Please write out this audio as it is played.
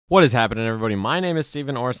What is happening, everybody? My name is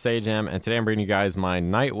Steven or Sajam, and today I'm bringing you guys my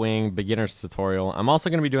Nightwing beginner's tutorial. I'm also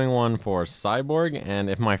going to be doing one for Cyborg, and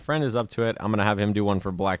if my friend is up to it, I'm going to have him do one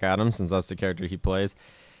for Black Adam, since that's the character he plays.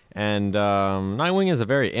 And Nightwing is a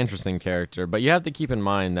very interesting character, but you have to keep in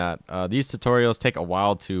mind that these tutorials take a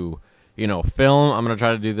while to, film. I'm going to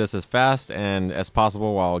try to do this as fast and as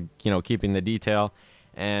possible while, keeping the detail.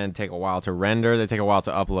 And take a while to render. They take a while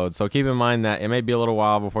to upload. So keep in mind that it may be a little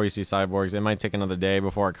while before you see Cyborgs. It might take another day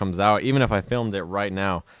before it comes out, even if I filmed it right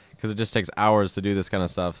now, because it just takes hours to do this kind of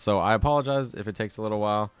stuff. So I apologize if it takes a little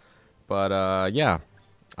while. But yeah,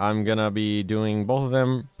 I'm going to be doing both of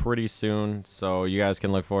them pretty soon, so you guys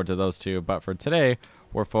can look forward to those two. But for today,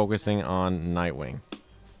 we're focusing on Nightwing.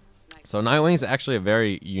 So Nightwing is actually a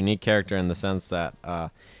very unique character in the sense that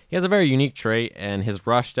he has a very unique trait, and his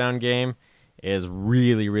rushdown game is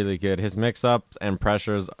really, really good. His mix-ups and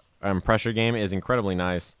pressure game is incredibly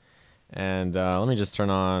nice. And let me just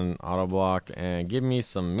turn on auto block and give me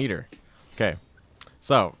some meter. Okay,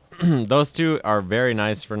 so those two are very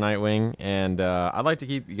nice for Nightwing, and I'd like to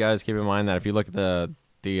keep in mind that if you look at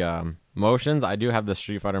the motions, I do have the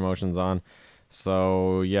Street Fighter motions on.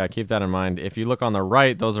 So yeah, keep that in mind. If you look on the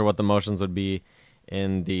right, those are what the motions would be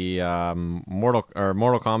in the Mortal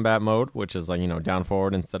Kombat mode, which is like down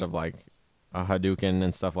forward instead of like a Hadouken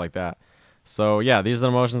and stuff like that. So yeah, these are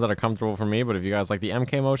the motions that are comfortable for me, but if you guys like the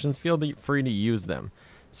MK motions, feel free to use them.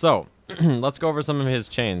 So let's go over some of his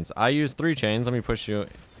chains. I use 3 chains. Let me push you.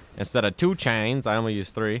 Instead of 2 chains, I only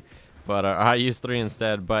use 3, but I use 3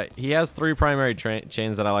 instead. But he has 3 primary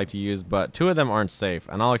chains that I like to use, but 2 of them aren't safe,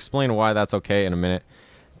 and I'll explain why that's okay in a minute.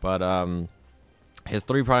 But his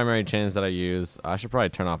 3 primary chains that I use, I should probably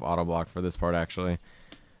turn off auto block for this part actually,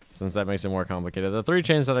 since that makes it more complicated. The 3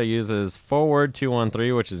 chains that I use is forward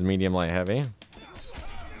 2-1-3, which is medium, light, heavy.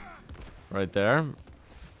 Right there.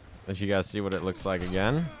 If you guys see what it looks like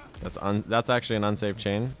again, that's actually an unsafe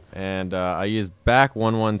chain. And I use back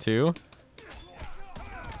 1-1-2.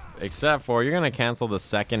 Except for you're gonna cancel the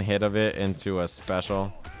second hit of it into a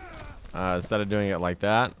special instead of doing it like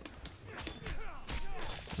that.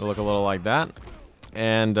 It'll look a little like that.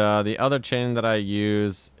 And the other chain that I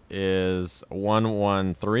use is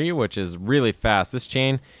 1-1-3, which is really fast. This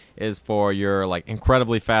chain is for your like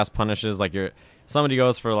incredibly fast punishes, like somebody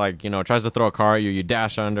goes for like tries to throw a car at you, you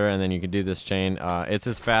dash under, and then you can do this chain. It's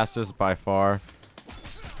his fastest by far,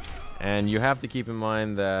 and you have to keep in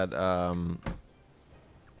mind that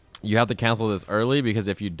you have to cancel this early, because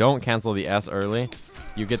if you don't cancel the S early,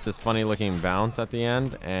 you get this funny looking bounce at the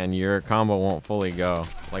end and your combo won't fully go,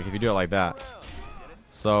 like if you do it like that.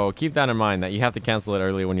 So keep that in mind, that you have to cancel it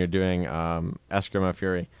early when you're doing Eskrima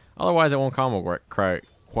Fury. Otherwise, it won't combo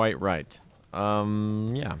quite right.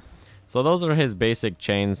 Yeah. So those are his basic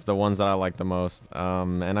chains, the ones that I like the most.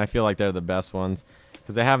 And I feel like they're the best ones,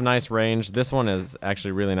 because they have nice range. This one is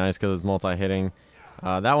actually really nice because it's multi-hitting.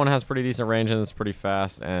 That one has pretty decent range and it's pretty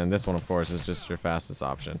fast. And this one, of course, is just your fastest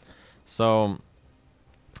option. So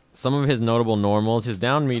some of his notable normals. His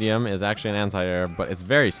down medium is actually an anti-air, but it's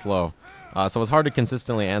very slow. So it's hard to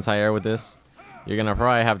consistently anti-air with this. You're going to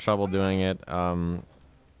probably have trouble doing it.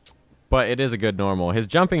 But it is a good normal. His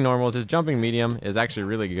jumping normals, his jumping medium is actually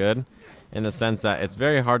really good, in the sense that it's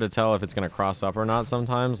very hard to tell if it's going to cross up or not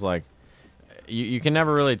sometimes. Like, you can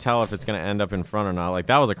never really tell if it's going to end up in front or not. Like,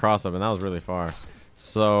 that was a cross up, and that was really far.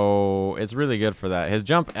 So it's really good for that. His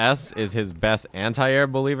jump S is his best anti-air,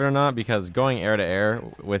 believe it or not, because going air to air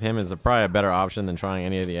with him is probably a better option than trying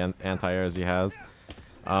any of the anti-airs he has.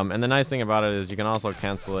 And the nice thing about it is you can also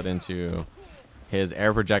cancel it into his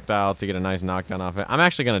air projectile to get a nice knockdown off it. I'm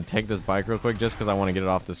actually going to take this bike real quick just because I want to get it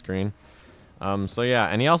off the screen. So yeah,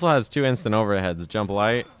 and he also has 2 instant overheads, jump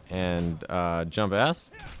light and jump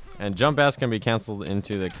S. And jump S can be canceled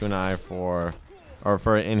into the kunai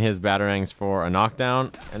in his batarangs for a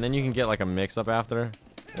knockdown. And then you can get like a mix-up after.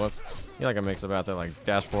 Whoops. You get like a mix-up after, like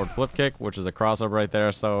dash forward flip kick, which is a cross-up right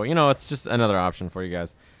there. So, it's just another option for you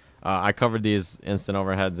guys. I covered these instant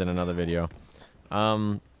overheads in another video.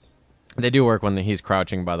 They do work when he's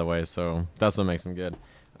crouching, by the way, so that's what makes him good.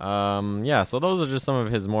 Yeah, so those are just some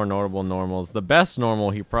of his more notable normals. The best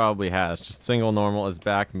normal he probably has, just single normal, is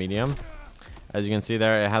back medium. As you can see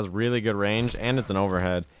there, it has really good range, and it's an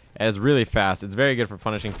overhead. And it's really fast. It's very good for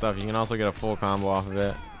punishing stuff. You can also get a full combo off of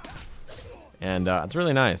it. And it's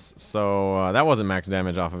really nice. So that wasn't max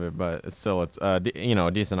damage off of it, but it's a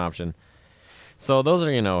decent option. So those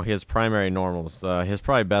are, his primary normals, his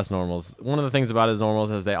probably best normals. One of the things about his normals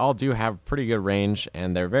is they all do have pretty good range,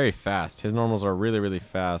 and they're very fast. His normals are really, really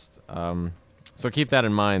fast. So keep that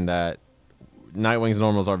in mind, that Nightwing's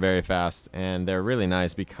normals are very fast, and they're really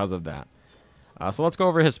nice because of that. So let's go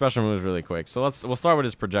over his special moves really quick. So we'll start with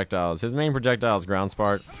his projectiles. His main projectile is Ground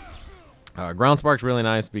Spark. Ground Spark's really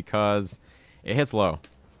nice because it hits low.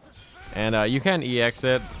 And you can EX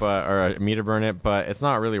it, or meter burn it, but it's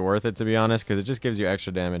not really worth it, to be honest, because it just gives you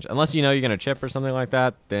extra damage. Unless you know you're going to chip or something like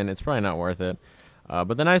that, then it's probably not worth it.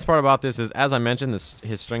 But the nice part about this is, as I mentioned,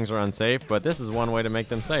 his strings are unsafe, but this is one way to make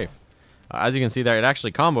them safe. As you can see there, it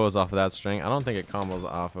actually combos off of that string. I don't think it combos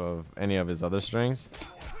off of any of his other strings.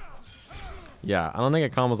 Yeah, I don't think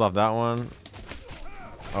it combos off that one.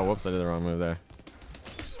 Oh, whoops, I did the wrong move there.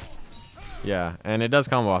 Yeah, and it does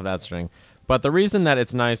combo off that string. But the reason that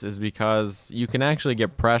it's nice is because you can actually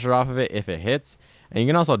get pressure off of it if it hits. And you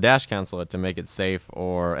can also dash cancel it to make it safe,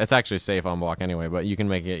 or it's actually safe on block anyway, but you can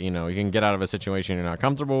make it, you know, you can get out of a situation you're not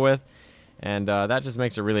comfortable with. And that just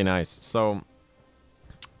makes it really nice. So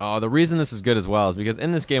the reason this is good as well is because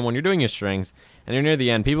in this game, when you're doing your strings and you're near the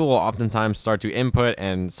end, people will oftentimes start to input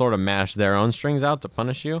and sort of mash their own strings out to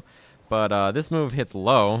punish you. But this move hits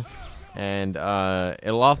low, and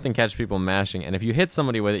it'll often catch people mashing. And if you hit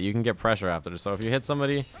somebody with it, you can get pressure after. So if you hit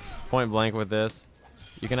somebody point blank with this,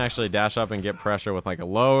 you can actually dash up and get pressure with like a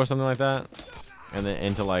low or something like that, and then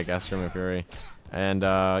into like Eskrima Fury. And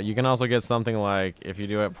you can also get something like, if you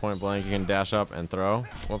do it point blank, you can dash up and throw.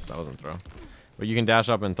 Whoops, that wasn't throw. But you can dash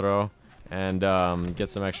up and throw and get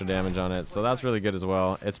some extra damage on it. So that's really good as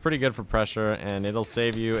well. It's pretty good for pressure, and it'll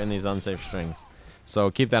save you in these unsafe strings.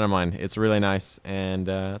 So keep that in mind. It's really nice, and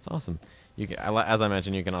it's awesome. You can, as I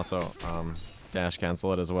mentioned, you can also dash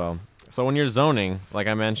cancel it as well. So when you're zoning, like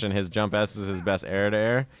I mentioned, his jump S is his best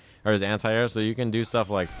air-to-air, or his anti-air. So you can do stuff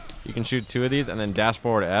like, you can shoot 2 of these and then dash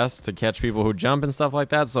forward S to catch people who jump and stuff like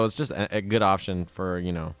that. So it's just a good option for,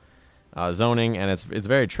 you know, zoning, and it's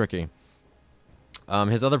very tricky.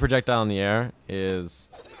 His other projectile in the air is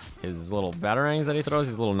his little batarangs that he throws,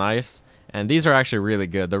 these little knives. And these are actually really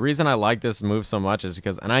good. The reason I like this move so much is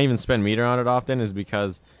because, and I even spend meter on it often, is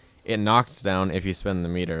because it knocks down if you spend the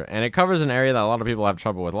meter. And it covers an area that a lot of people have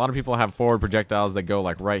trouble with. A lot of people have forward projectiles that go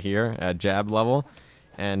like right here at jab level.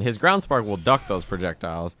 And his ground spark will duck those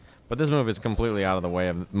projectiles. But this move is completely out of the way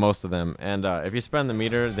of most of them. And if you spend the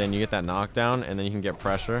meter, then you get that knockdown, and then you can get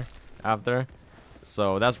pressure after.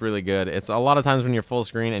 So that's really good. It's a lot of times when you're full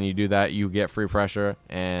screen and you do that, you get free pressure.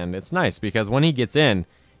 And it's nice because when he gets in,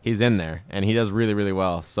 he's in there, and he does really, really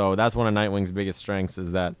well. So that's one of Nightwing's biggest strengths,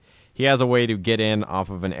 is that he has a way to get in off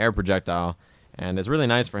of an air projectile, and it's really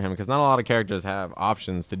nice for him because not a lot of characters have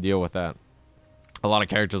options to deal with that. A lot of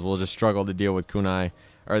characters will just struggle to deal with kunai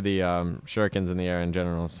or the shurikens in the air in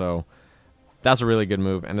general. So that's a really good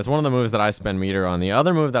move, and it's one of the moves that I spend meter on. The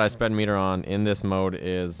other move that I spend meter on in this mode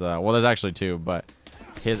is, well, there's actually 2, but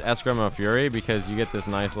his Eskrima Fury, because you get this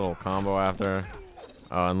nice little combo after.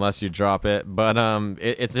 Unless you drop it, but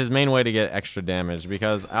it's his main way to get extra damage,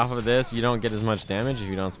 because off of this you don't get as much damage if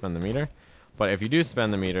you don't spend the meter, but if you do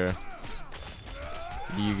spend the meter,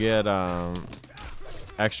 you get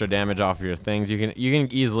extra damage off of your things. You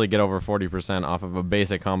can easily get over 40% off of a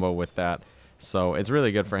basic combo with that, so it's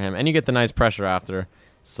really good for him, and you get the nice pressure after,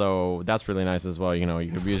 so that's really nice as well. You know, you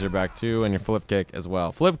can abuse your back 2 and your flip kick as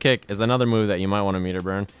well. Flip kick is another move that you might want to meter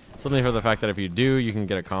burn, simply for the fact that if you do, you can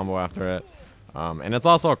get a combo after it. And it's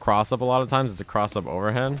also a cross-up a lot of times. It's a cross-up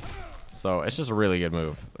overhead. So it's just a really good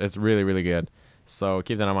move. It's really, really good. So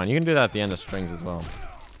keep that in mind. You can do that at the end of strings as well.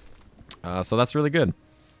 So that's really good.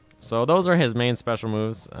 So those are his main special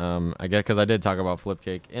moves. I guess because I did talk about flip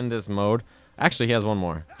kick in this mode. Actually, he has one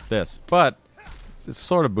more. This. But it's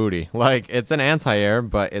sort of booty. Like, it's an anti-air,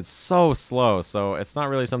 but it's so slow. So it's not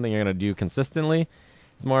really something you're going to do consistently.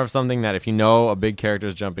 It's more of something that if you know a big character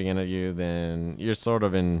is jumping in at you, then you're sort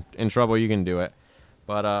of in trouble. You can do it.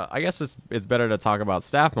 But I guess it's better to talk about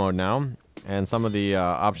staff mode now and some of the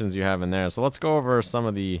options you have in there. So let's go over some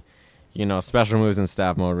of the, you know, special moves in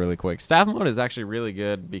staff mode really quick. Staff mode is actually really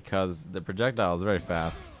good because the projectile is very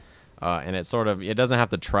fast. And it doesn't have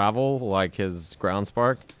to travel like his ground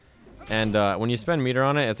spark. And when you spend meter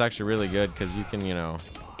on it, it's actually really good because you can, you know,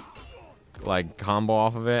 like combo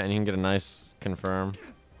off of it, and you can get a nice confirm.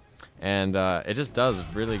 And it just does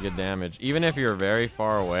really good damage. Even if you're very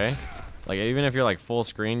far away, like even if you're like full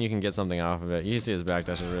screen, you can get something off of it. You can see his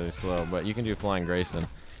backdash is really slow, but you can do Flying Grayson.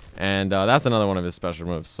 And that's another one of his special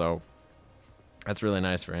moves, so that's really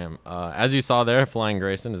nice for him. As you saw there, Flying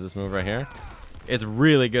Grayson is this move right here. It's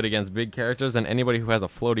really good against big characters and anybody who has a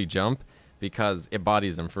floaty jump because it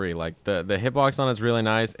bodies them free. Like the hitbox on it's really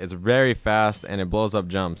nice. It's very fast and it blows up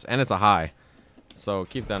jumps, and it's a high. So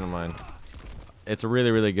keep that in mind. It's a really,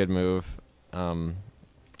 really good move.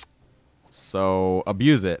 So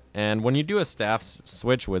abuse it. And when you do a staff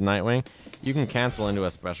switch with Nightwing, you can cancel into a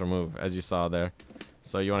special move, as you saw there.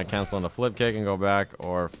 So you want to cancel into flip kick and go back,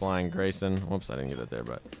 or flying Grayson. Whoops, I didn't get it there,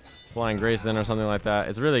 but flying Grayson or something like that.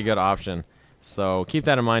 It's a really good option. So keep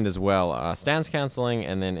that in mind as well. Stance canceling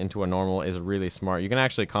and then into a normal is really smart. You can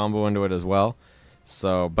actually combo into it as well.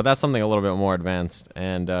 So, but that's something a little bit more advanced.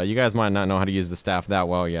 And you guys might not know how to use the staff that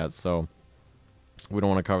well yet, so we don't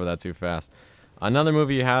want to cover that too fast. Another move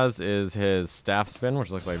he has is his staff spin,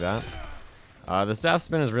 which looks like that. The staff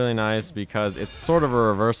spin is really nice because it's sort of a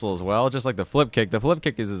reversal as well, just like the flip kick. The flip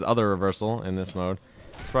kick is his other reversal in this mode.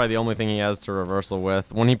 It's probably the only thing he has to reversal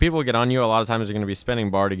with. When people get on you, a lot of times you're going to be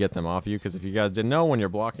spinning bar to get them off you, because if you guys didn't know, when you're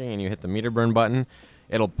blocking and you hit the meter burn button,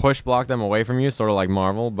 it'll push block them away from you, sort of like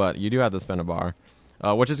Marvel, but you do have to spin a bar,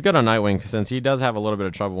 which is good on Nightwing since he does have a little bit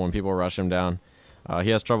of trouble when people rush him down.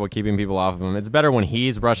 He has trouble keeping people off of him. It's better when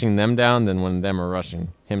he's rushing them down than when them are rushing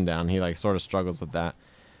him down. He like sort of struggles with that.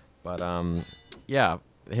 But yeah,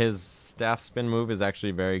 his staff spin move is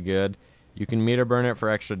actually very good. You can meter burn it for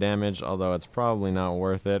extra damage, although it's probably not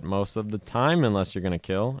worth it most of the time unless you're going to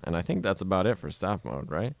kill. And I think that's about it for staff mode,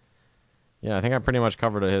 right? Yeah, I think I pretty much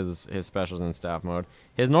covered his specials in staff mode.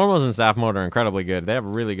 His normals in staff mode are incredibly good. They have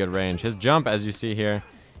really good range. His jump, as you see here,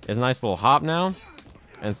 is a nice little hop now,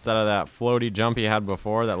 instead of that floaty jump he had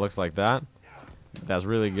before that looks like that. That's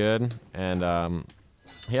really good. And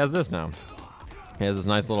he has this now. He has this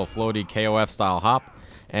nice little floaty KOF style hop,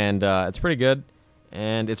 and it's pretty good.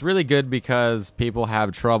 And it's really good because people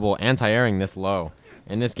have trouble anti-airing this low.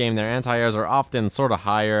 In this game, their anti-airs are often sort of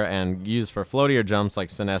higher and used for floatier jumps like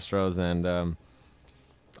Sinestros and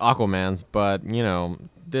Aquamans. But, you know,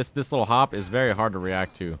 this little hop is very hard to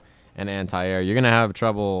react to and anti-air. You're gonna have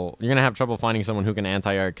trouble finding someone who can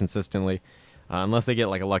anti-air consistently, unless they get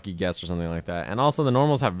like a lucky guess or something like that. And also the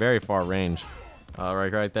normals have very far range.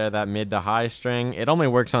 Right there, that mid to high string. It only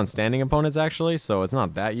works on standing opponents actually, so it's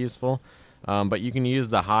not that useful. But you can use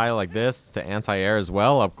the high like this to anti-air as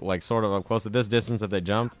well, up like sort of up close to this distance if they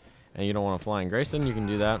jump, and you don't want to fly in Grayson, you can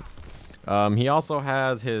do that. He also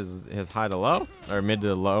has his high to low, or mid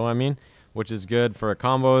to low, I mean, which is good for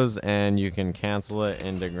combos, and you can cancel it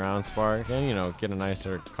into ground spark and, you know, get a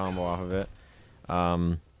nicer combo off of it.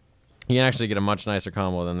 You can actually get a much nicer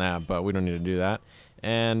combo than that, but we don't need to do that.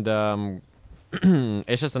 And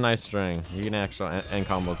it's just a nice string. You can actually end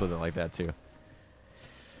combos with it like that too.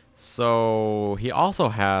 So he also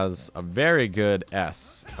has a very good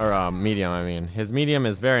S, or medium, I mean. His medium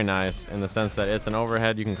is very nice in the sense that it's an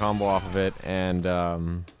overhead, you can combo off of it, and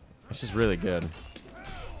it's just really good.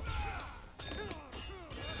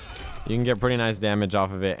 You can get pretty nice damage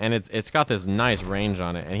off of it, and it's got this nice range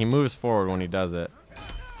on it, and he moves forward when he does it.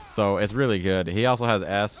 So it's really good. He also has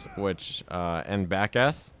S, which and back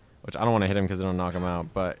S, which I don't want to hit him because it'll knock him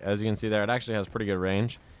out, but as you can see there, it actually has pretty good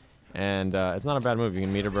range. And it's not a bad move. You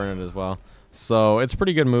can meter burn it as well. So it's a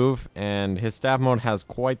pretty good move, and his staff mode has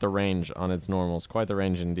quite the range on its normals. Quite the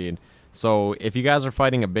range indeed. So if you guys are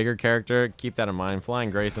fighting a bigger character, keep that in mind. Flying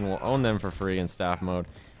Grayson will own them for free in staff mode.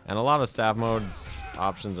 And a lot of staff modes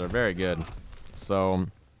options are very good. So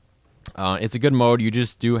it's a good mode. You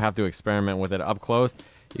just do have to experiment with it up close.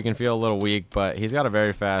 You can feel a little weak, but he's got a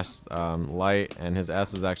very fast light, and his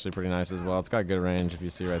S is actually pretty nice as well. It's got good range, if you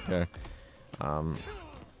see right there.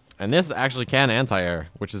 And this actually can anti-air,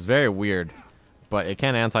 which is very weird, but it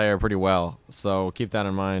can anti-air pretty well, so keep that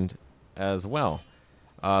in mind as well.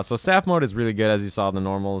 So staff mode is really good. As you saw, the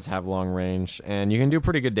normals have long range, and you can do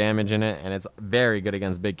pretty good damage in it, and it's very good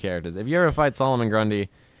against big characters. If you ever fight Solomon Grundy,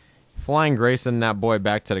 flying Grayson that boy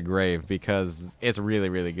back to the grave, because it's really,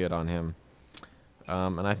 really good on him.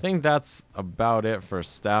 And I think that's about it for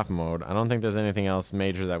staff mode. I don't think there's anything else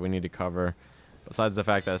major that we need to cover, besides the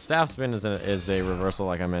fact that staff spin is a reversal,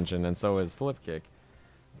 like I mentioned, and so is flip kick.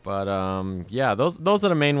 But yeah, those are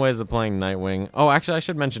the main ways of playing Nightwing. Oh, actually, I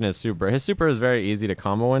should mention his super. His super is very easy to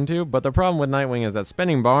combo into, but the problem with Nightwing is that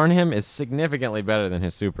spinning bar on him is significantly better than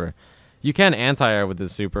his super. You can anti-air with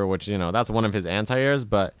his super, which, you know, that's one of his anti-airs,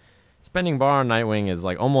 but spinning bar on Nightwing is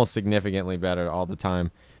like almost significantly better all the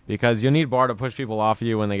time, because you need bar to push people off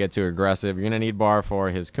you when they get too aggressive. You're going to need bar for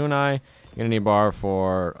his kunai. You're going to need bar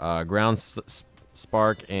for ground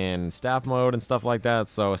spark in staff mode and stuff like that.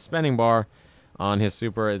 So spinning bar on his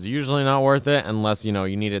super is usually not worth it unless, you know,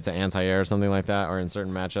 you need it to anti-air or something like that, or in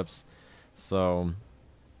certain matchups. So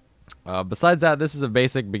besides that, this is a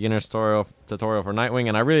basic beginner's tutorial for Nightwing,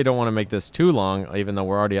 and I really don't want to make this too long, even though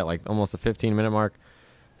we're already at like almost a 15-minute mark.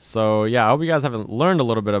 So yeah, I hope you guys have learned a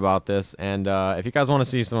little bit about this, and if you guys want to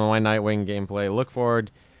see some of my Nightwing gameplay, look forward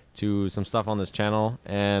to some stuff on this channel,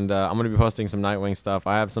 and I'm going to be posting some Nightwing stuff.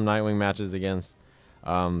 I have some Nightwing matches against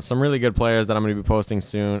some really good players that I'm going to be posting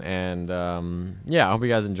soon, and yeah, I hope you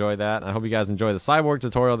guys enjoy that. I hope you guys enjoy the Cyborg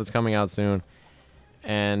tutorial that's coming out soon,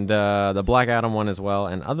 and the Black Adam one as well.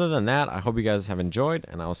 And other than that, I hope you guys have enjoyed,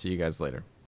 and I'll see you guys later.